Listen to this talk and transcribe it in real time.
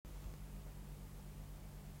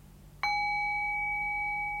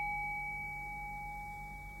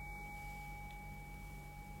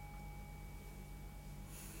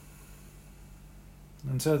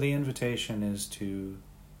And so the invitation is to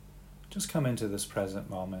just come into this present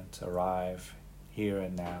moment, arrive here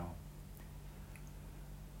and now.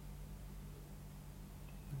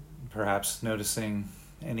 Perhaps noticing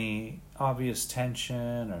any obvious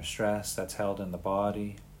tension or stress that's held in the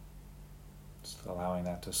body, just allowing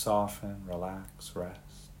that to soften, relax, rest.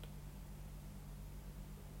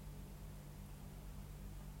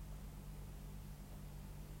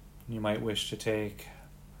 You might wish to take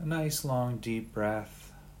a nice long deep breath,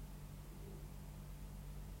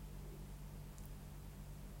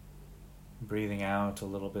 breathing out a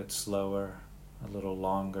little bit slower, a little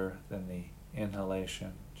longer than the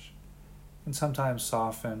inhalation. And sometimes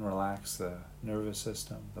soften, relax the nervous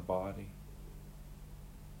system, the body.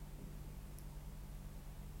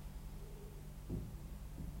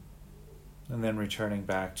 And then returning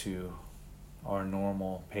back to our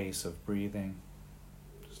normal pace of breathing,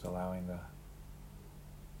 just allowing the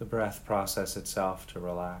breath process itself to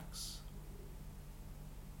relax.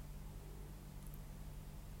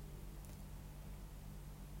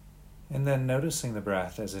 And then noticing the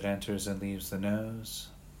breath as it enters and leaves the nose.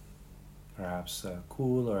 Perhaps a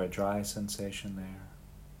cool or a dry sensation there.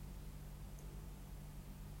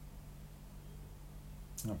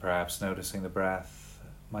 Or perhaps noticing the breath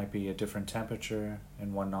might be a different temperature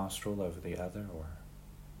in one nostril over the other, or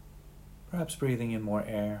perhaps breathing in more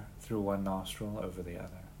air through one nostril over the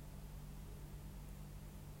other.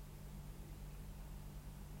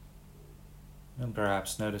 And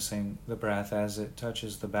perhaps noticing the breath as it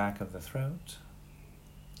touches the back of the throat.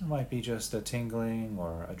 It might be just a tingling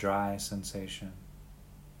or a dry sensation.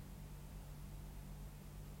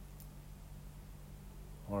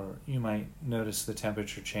 Or you might notice the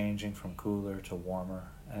temperature changing from cooler to warmer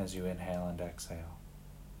as you inhale and exhale.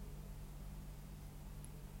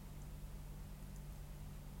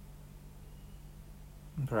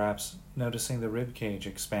 And perhaps noticing the rib cage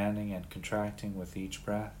expanding and contracting with each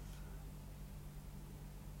breath.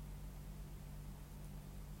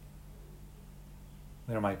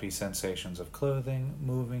 There might be sensations of clothing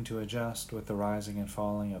moving to adjust with the rising and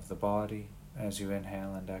falling of the body as you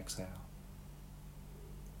inhale and exhale.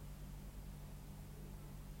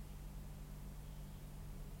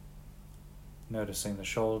 Noticing the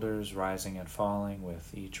shoulders rising and falling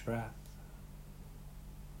with each breath.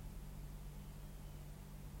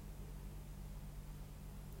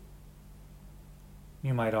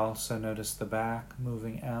 You might also notice the back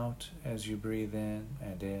moving out as you breathe in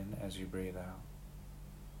as you breathe out.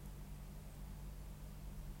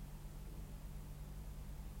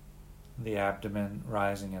 The abdomen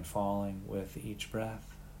rising and falling with each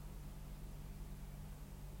breath.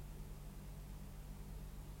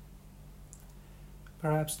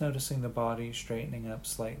 Perhaps noticing the body straightening up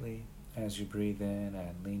slightly as you breathe in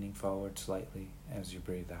and leaning forward slightly as you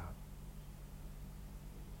breathe out.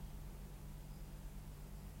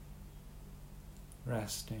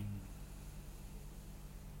 Resting,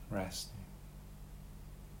 resting.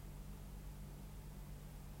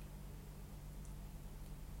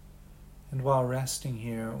 And while resting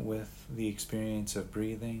here with the experience of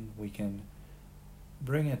breathing, we can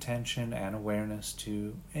bring attention and awareness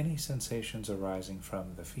to any sensations arising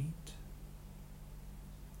from the feet.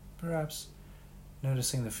 Perhaps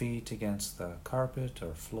noticing the feet against the carpet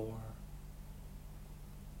or floor.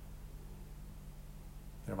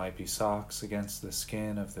 There might be socks against the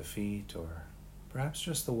skin of the feet, or perhaps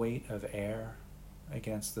just the weight of air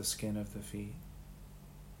against the skin of the feet.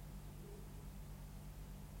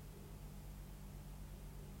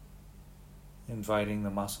 Inviting the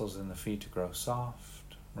muscles in the feet to grow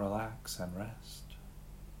soft, relax, and rest.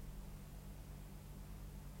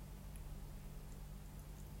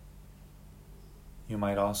 You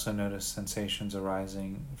might also notice sensations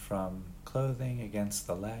arising from clothing against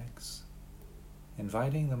the legs,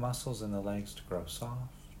 inviting the muscles in the legs to grow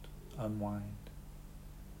soft, unwind.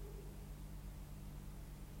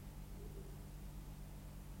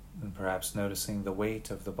 And perhaps noticing the weight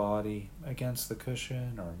of the body against the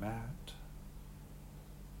cushion or mat,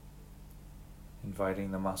 inviting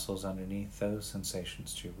the muscles underneath those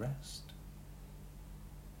sensations to rest.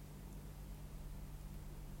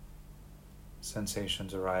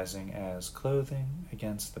 Sensations arising as clothing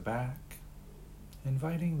against the back,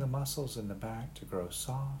 inviting the muscles in the back to grow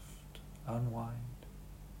soft, unwind.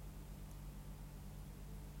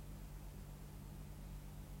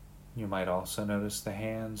 You might also notice the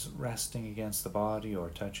hands resting against the body or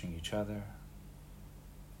touching each other,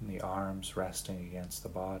 and the arms resting against the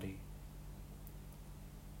body.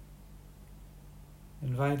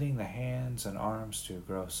 Inviting the hands and arms to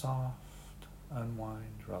grow soft,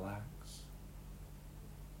 unwind, relax.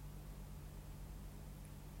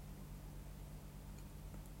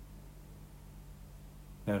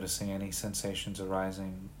 Noticing any sensations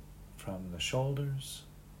arising from the shoulders,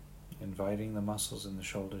 inviting the muscles in the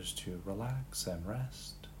shoulders to relax and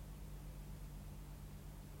rest.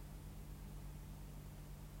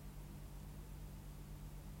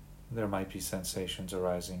 There might be sensations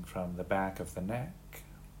arising from the back of the neck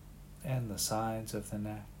and the sides of the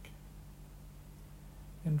neck,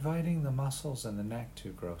 inviting the muscles in the neck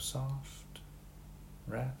to grow soft,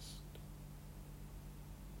 rest.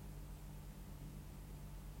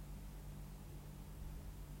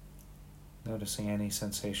 Noticing any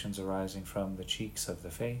sensations arising from the cheeks of the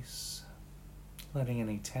face, letting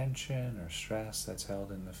any tension or stress that's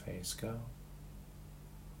held in the face go.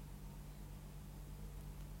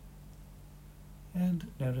 And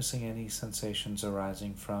noticing any sensations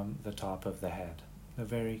arising from the top of the head, the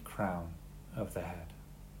very crown of the head.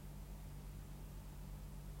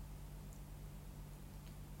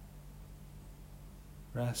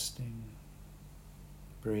 Resting,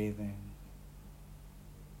 breathing.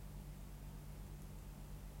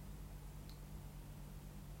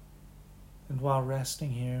 And while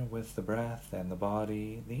resting here with the breath and the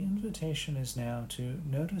body, the invitation is now to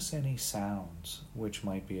notice any sounds which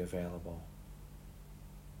might be available.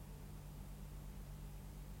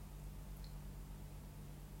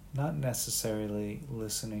 Not necessarily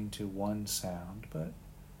listening to one sound, but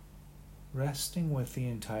resting with the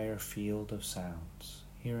entire field of sounds,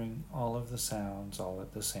 hearing all of the sounds all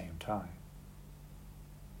at the same time.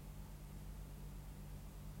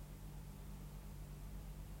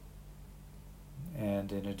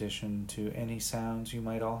 And in addition to any sounds, you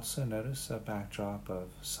might also notice a backdrop of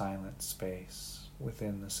silent space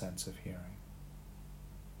within the sense of hearing.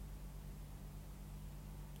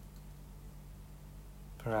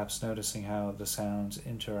 Perhaps noticing how the sounds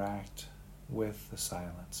interact with the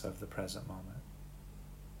silence of the present moment.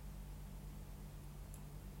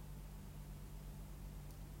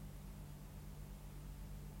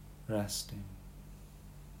 Resting,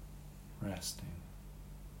 resting.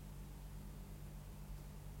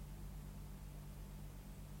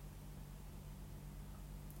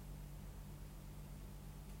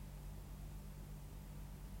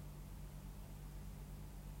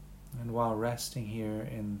 And while resting here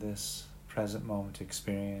in this present moment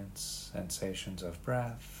experience, sensations of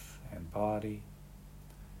breath and body,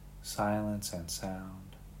 silence and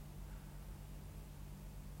sound,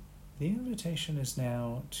 the invitation is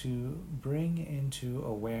now to bring into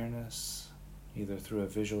awareness, either through a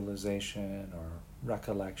visualization or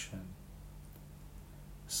recollection,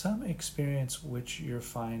 some experience which you're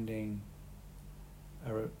finding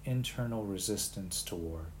an internal resistance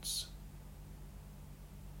towards.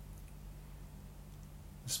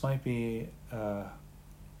 This might be a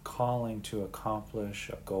calling to accomplish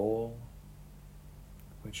a goal,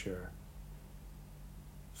 which you're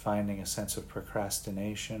finding a sense of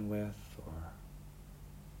procrastination with, or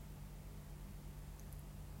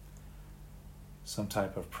some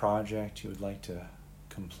type of project you would like to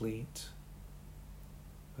complete.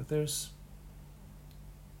 But there's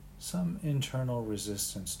some internal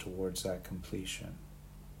resistance towards that completion.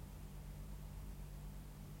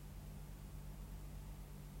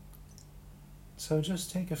 So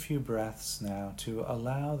just take a few breaths now to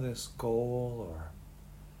allow this goal or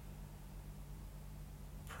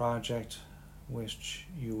project which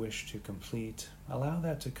you wish to complete, allow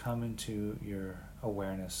that to come into your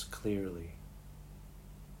awareness clearly.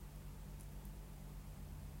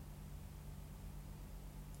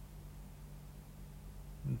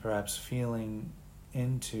 And perhaps feeling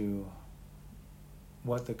into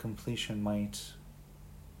what the completion might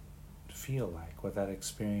feel like, what that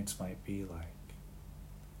experience might be like.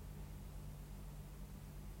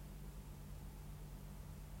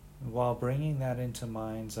 While bringing that into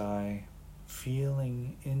mind's eye,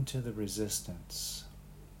 feeling into the resistance,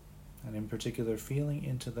 and in particular feeling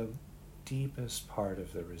into the deepest part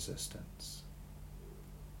of the resistance,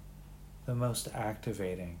 the most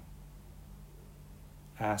activating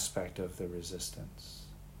aspect of the resistance.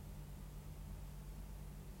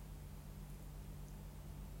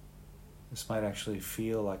 This might actually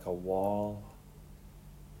feel like a wall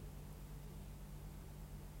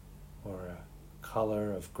or a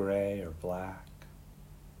color of gray or black.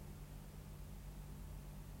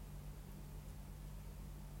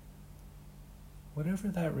 Whatever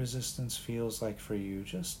that resistance feels like for you,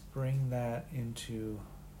 just bring that into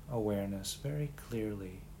awareness very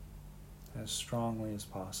clearly, as strongly as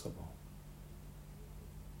possible.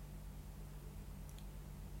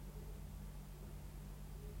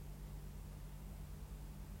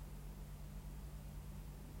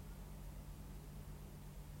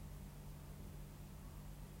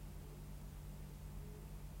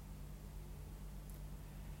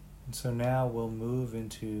 And so now we'll move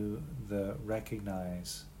into the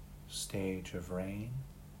recognize stage of rain.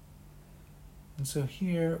 And so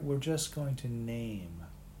here we're just going to name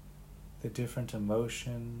the different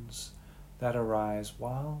emotions that arise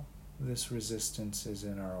while this resistance is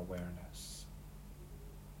in our awareness.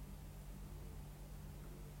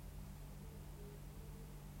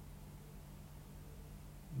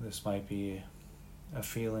 This might be a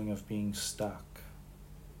feeling of being stuck,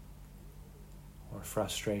 or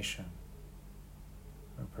frustration,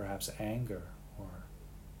 or perhaps anger, or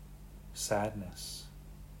sadness,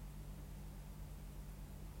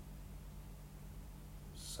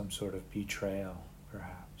 some sort of betrayal,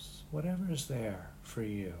 perhaps. Whatever is there for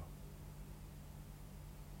you.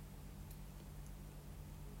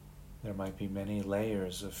 There might be many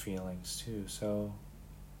layers of feelings too, so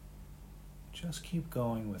just keep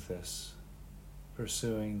going with this,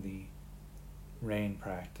 pursuing the rain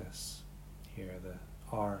practice here, the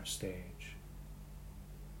R stage.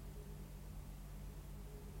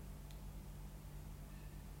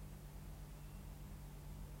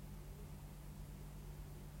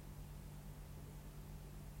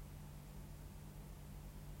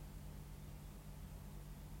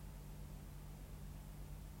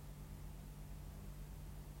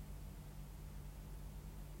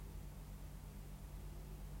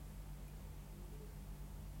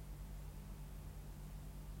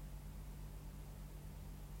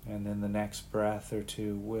 And in the next breath or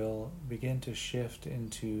two, we'll begin to shift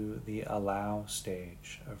into the allow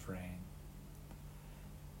stage of rain.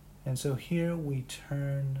 And so here we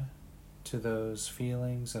turn to those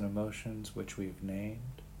feelings and emotions which we've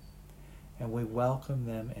named, and we welcome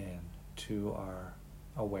them in to our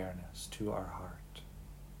awareness, to our heart.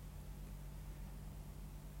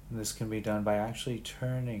 And this can be done by actually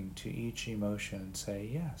turning to each emotion and say,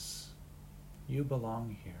 yes, you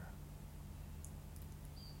belong here.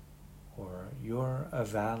 Or you're a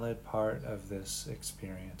valid part of this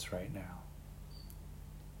experience right now.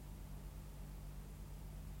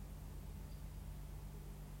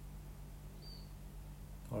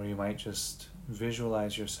 Or you might just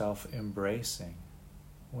visualize yourself embracing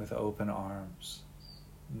with open arms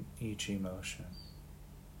each emotion.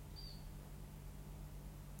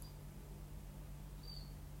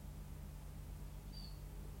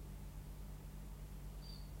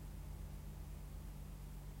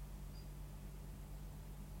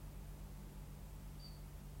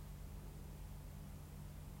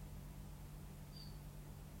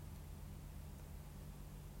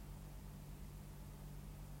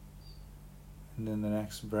 And in the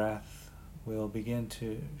next breath, we'll begin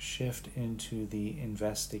to shift into the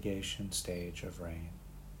investigation stage of rain.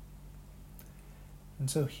 And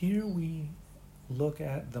so here we look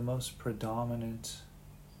at the most predominant,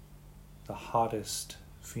 the hottest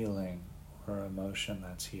feeling or emotion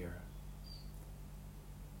that's here.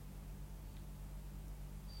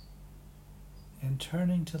 And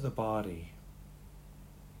turning to the body,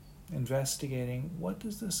 investigating, what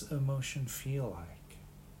does this emotion feel like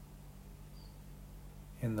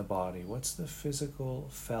in the body? What's the physical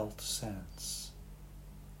felt sense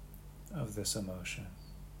of this emotion?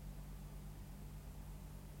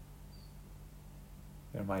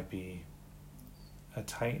 There might be a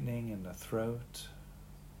tightening in the throat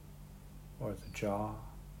or the jaw.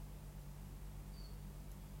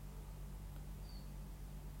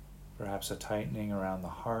 Perhaps a tightening around the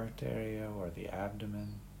heart area or the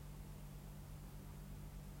abdomen.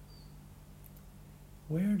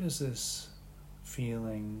 Where does this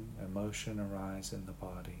feeling, emotion arise in the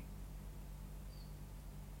body?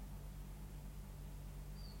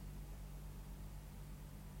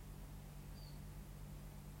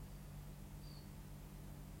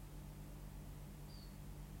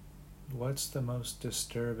 What's the most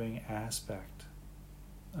disturbing aspect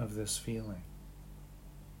of this feeling?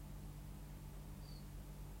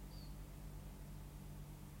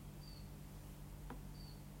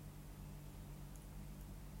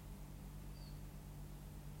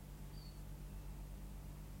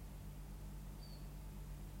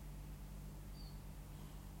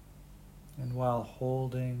 And while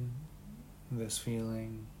holding this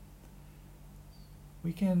feeling,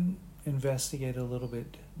 we can investigate a little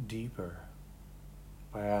bit deeper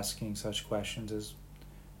by asking such questions as,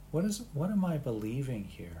 what am I believing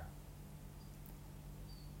here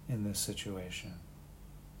in this situation?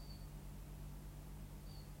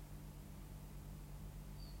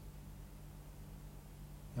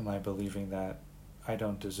 Am I believing that I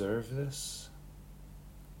don't deserve this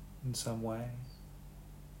in some way?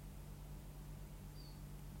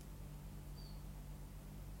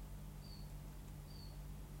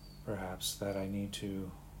 Perhaps that I need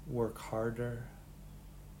to work harder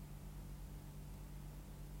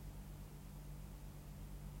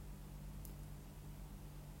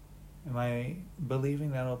Am I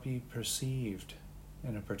believing that it'll be perceived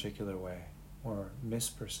in a particular way or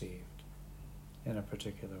misperceived in a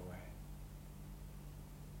particular way?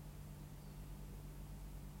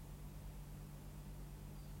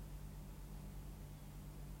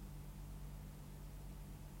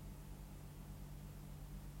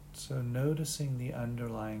 So noticing the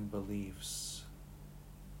underlying beliefs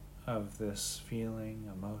of this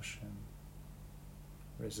feeling, emotion,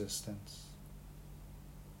 resistance.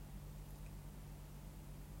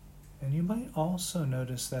 And you might also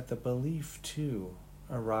notice that the belief too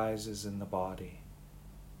arises in the body.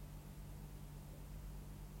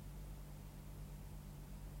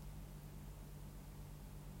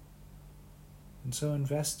 And so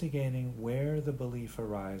investigating where the belief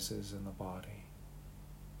arises in the body.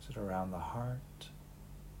 Is it around the heart,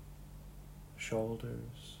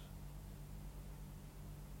 shoulders,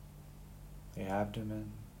 the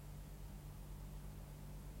abdomen?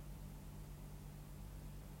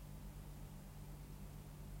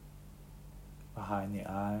 Behind the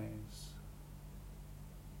eyes?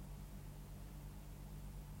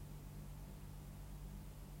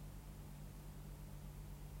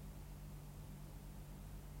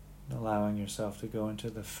 Allowing yourself to go into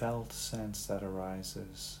the felt sense that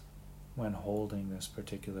arises when holding this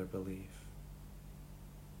particular belief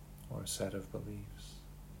or set of beliefs.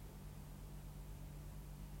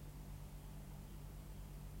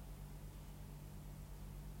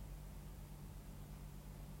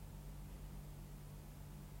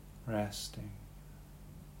 Resting,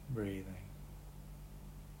 breathing.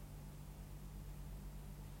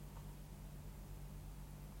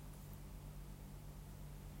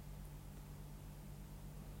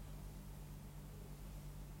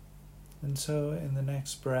 And so in the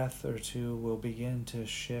next breath or two, we'll begin to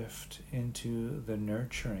shift into the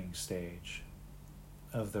nurturing stage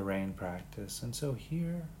of the rain practice. And so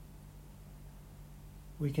here,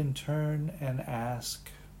 we can turn and ask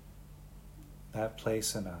that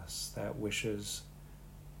place in us that wishes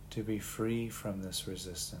to be free from this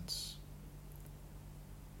resistance.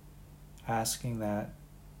 Asking that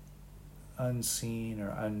unseen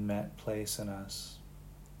or unmet place in us,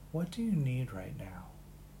 what do you need right now?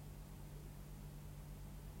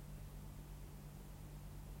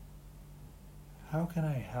 How can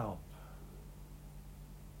I help?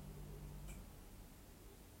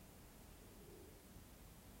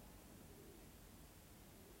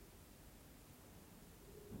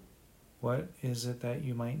 What is it that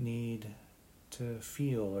you might need to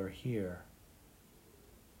feel or hear,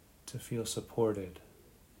 to feel supported?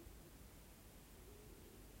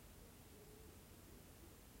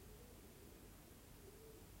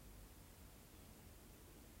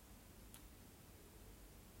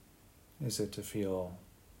 Is it to feel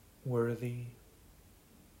worthy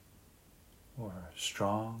or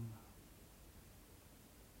strong?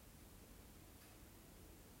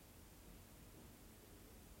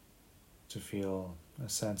 To feel a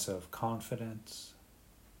sense of confidence?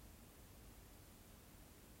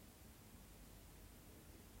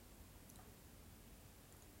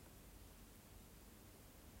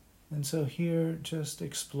 And so here, just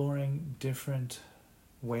exploring different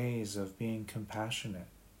ways of being compassionate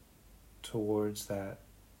towards that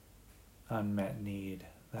unmet need,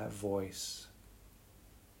 that voice.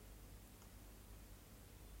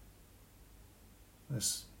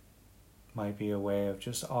 This might be a way of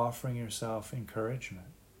just offering yourself encouragement.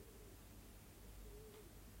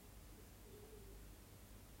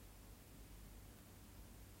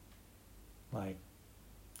 Like,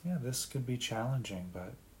 yeah, this could be challenging,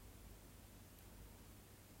 but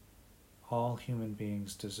all human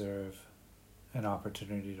beings deserve an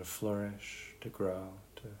opportunity to flourish, to grow,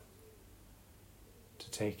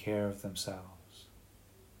 to take care of themselves.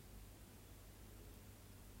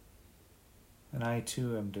 And I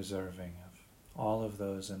too am deserving of all of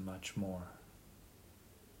those and much more.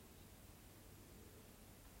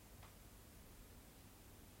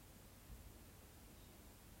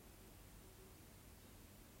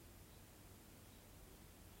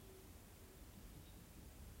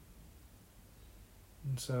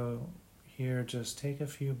 And so here, just take a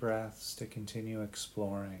few breaths to continue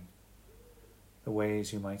exploring the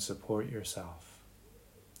ways you might support yourself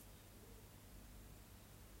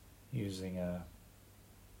using a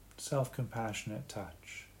self-compassionate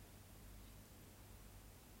touch.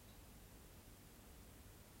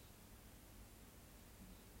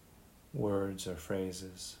 Words or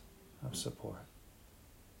phrases of support.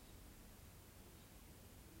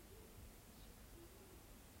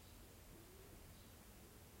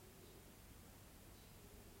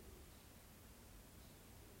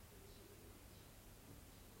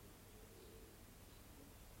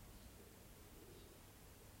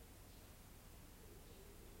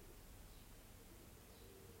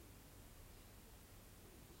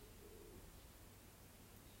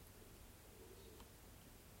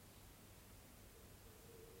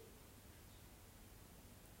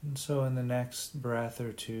 And so in the next breath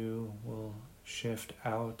or two, we'll shift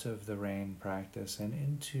out of the rain practice and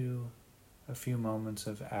into a few moments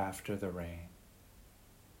of after the rain.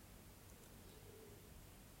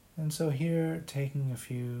 And so here, taking a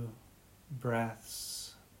few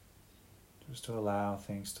breaths just to allow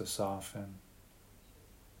things to soften.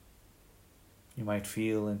 You might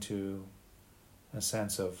feel into a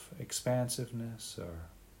sense of expansiveness or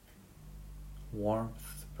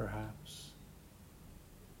warmth, perhaps.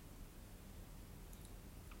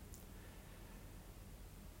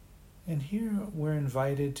 And here we're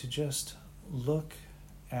invited to just look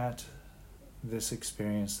at this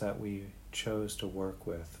experience that we chose to work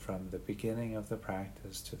with from the beginning of the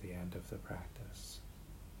practice to the end of the practice.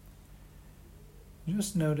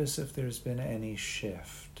 Just notice if there's been any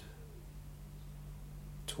shift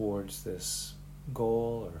towards this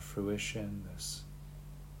goal or fruition, this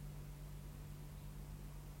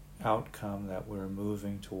outcome that we're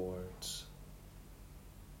moving towards.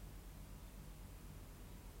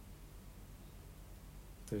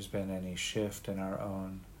 If there's been any shift in our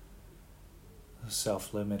own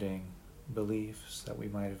self-limiting beliefs that we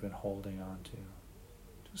might have been holding on to,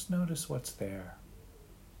 just notice what's there.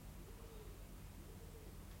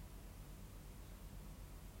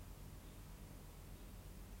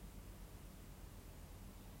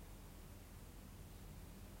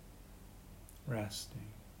 Resting.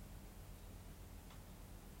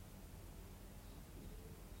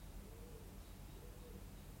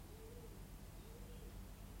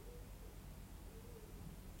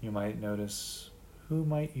 You might notice, who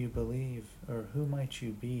might you believe, or who might you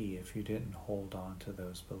be if you didn't hold on to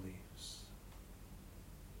those beliefs?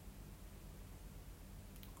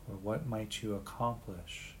 Or what might you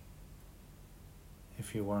accomplish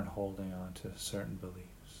if you weren't holding on to certain beliefs?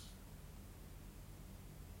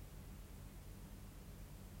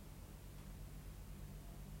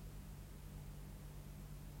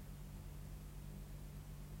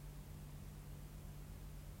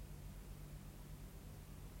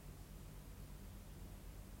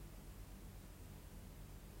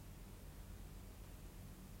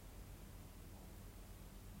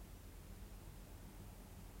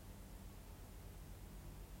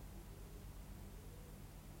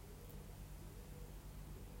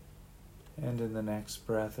 And in the next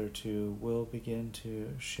breath or two, we'll begin to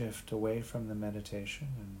shift away from the meditation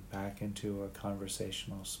and back into a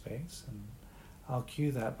conversational space. And I'll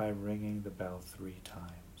cue that by ringing the bell 3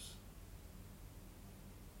 times.